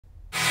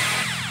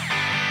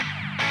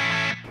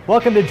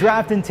Welcome to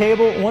Draft and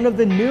Table, one of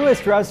the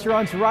newest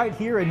restaurants right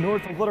here in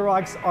North Little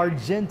Rock's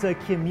Argenta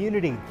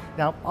community.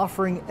 Now,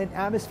 offering an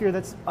atmosphere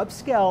that's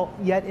upscale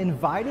yet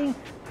inviting,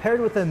 paired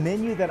with a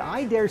menu that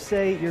I dare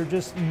say you're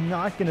just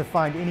not going to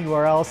find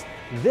anywhere else.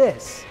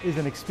 This is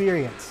an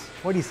experience.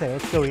 What do you say?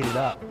 Let's go eat it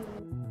up.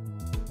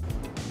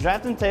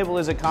 Draft and Table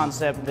is a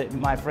concept that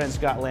my friend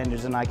Scott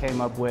Landers and I came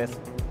up with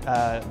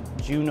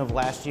June of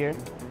last year.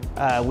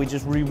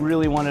 We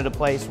really wanted a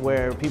place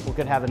where people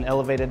could have an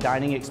elevated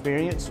dining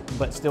experience,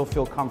 but still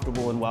feel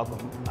comfortable and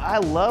welcome. I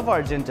love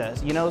Argenta,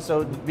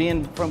 so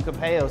being from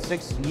Capello,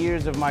 6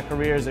 years of my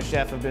career as a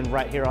chef have been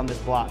right here on this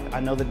block. I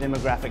know the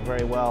demographic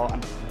very well.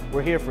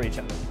 We're here for each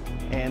other.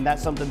 And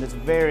that's something that's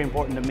very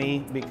important to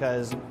me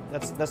because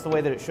that's the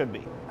way that it should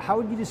be. How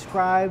would you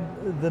describe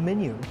the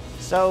menu?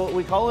 So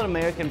we call it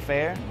American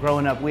fare.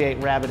 Growing up, we ate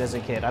rabbit as a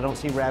kid. I don't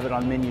see rabbit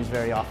on menus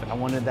very often. I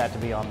wanted that to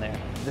be on there.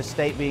 The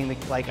state being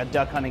like a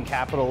duck hunting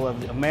capital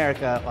of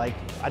America,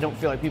 I don't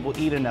feel like people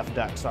eat enough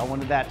duck, so I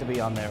wanted that to be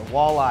on there.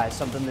 Walleye,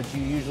 something that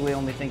you usually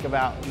only think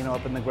about,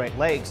 up in the Great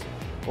Lakes.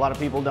 A lot of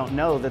people don't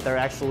know that they're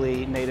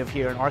actually native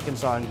here in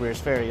Arkansas and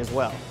Greers Ferry as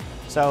well.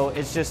 So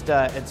it's just,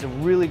 it's a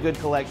really good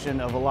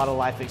collection of a lot of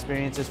life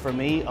experiences for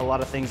me, a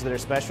lot of things that are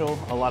special,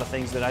 a lot of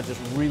things that I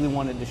just really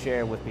wanted to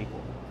share with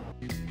people.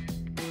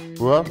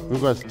 Well, we're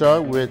going to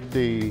start with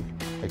the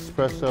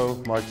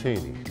Espresso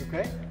Martini.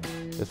 Okay.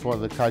 It's one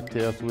of the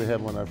cocktails we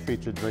have on our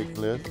featured drink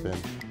list,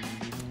 and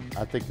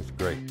I think it's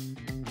great.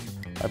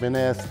 I've been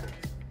asked,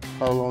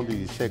 how long do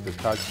you shake a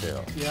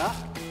cocktail? Yeah.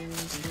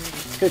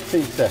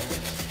 15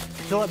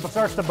 seconds. Till it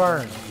starts to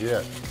burn.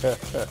 Yeah.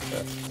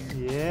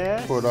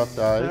 Yes, pour it off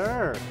the ice.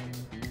 sir.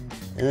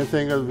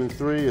 Anything other than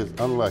 3 is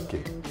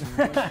unlucky.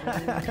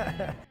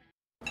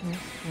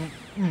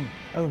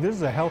 Oh, this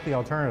is a healthy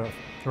alternative.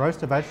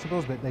 Roasted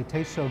vegetables, but they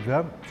taste so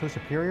good, so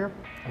superior.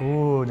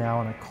 Ooh, now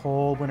on a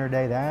cold winter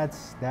day,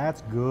 that's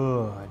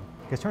good.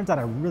 Because it turns out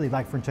I really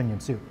like French onion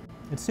soup.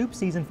 It's soup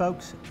season,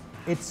 folks.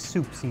 It's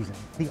soup season.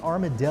 The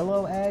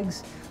armadillo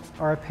eggs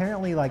are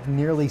apparently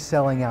nearly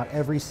selling out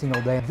every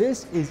single day.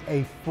 This is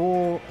a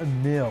full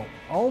meal.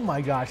 Oh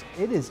my gosh,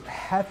 it is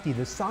hefty.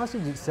 The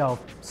sausage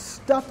itself,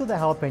 stuffed with the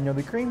jalapeno,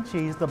 the cream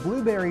cheese, the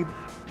blueberry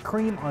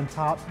cream on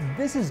top.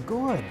 This is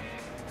good.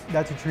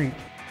 That's a treat.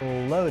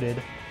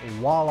 Loaded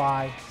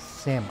walleye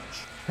sandwich.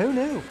 Who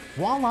knew?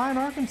 Walleye in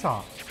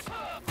Arkansas.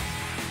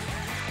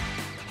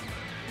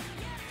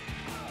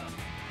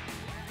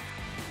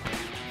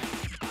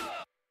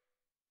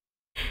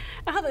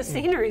 Oh, the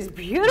scenery is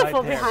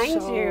beautiful Right there.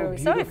 behind So you.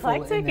 So beautiful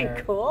eclectic in and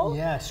there. cool.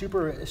 Yeah,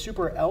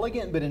 super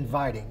elegant but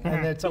inviting.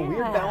 And it's a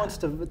weird balance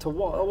to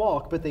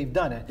walk, but they've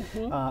done it.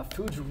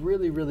 Food's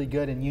really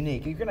good and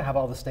unique. You're gonna have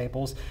all the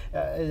staples.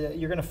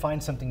 You're gonna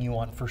find something you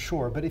want for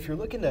sure. But if you're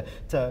looking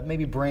to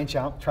maybe branch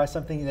out, try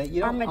something that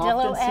you don't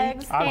Armadillo often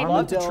eggs. see. I'd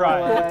love to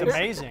try it. It's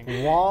eggs, amazing.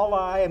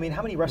 Walleye. I mean,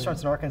 how many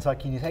restaurants in Arkansas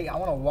can you say, I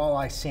want a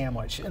walleye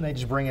sandwich? And they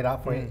just bring it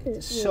out for you.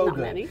 It's so Not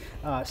good. many.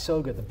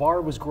 So good. The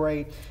bar was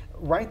great.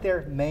 Right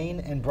there, Main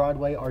and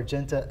Broadway,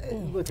 Argenta.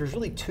 Look, there's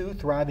really 2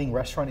 thriving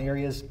restaurant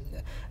areas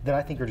that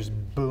I think are just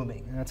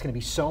booming. And that's going to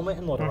be Soma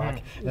and Little Rock.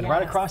 And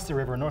right across the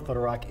river in North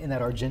Little Rock in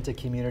that Argenta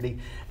community.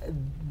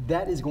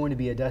 That is going to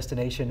be a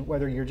destination,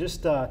 whether you're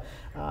just wanting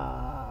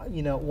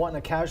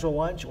a casual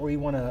lunch or you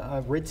want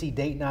a ritzy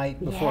date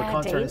night before a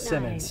concert at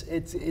Simmons.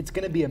 It's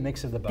going to be a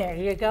mix of the both. There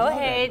you go,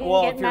 Hayden.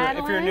 Well, Get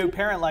if you're a new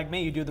parent like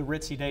me, you do the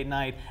ritzy date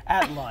night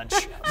at lunch,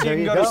 so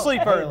you can go to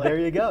sleep early. There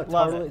you go.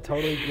 Love it.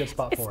 Totally good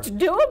spot for it. It's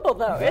doable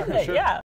though, isn't it? Sure. Yeah.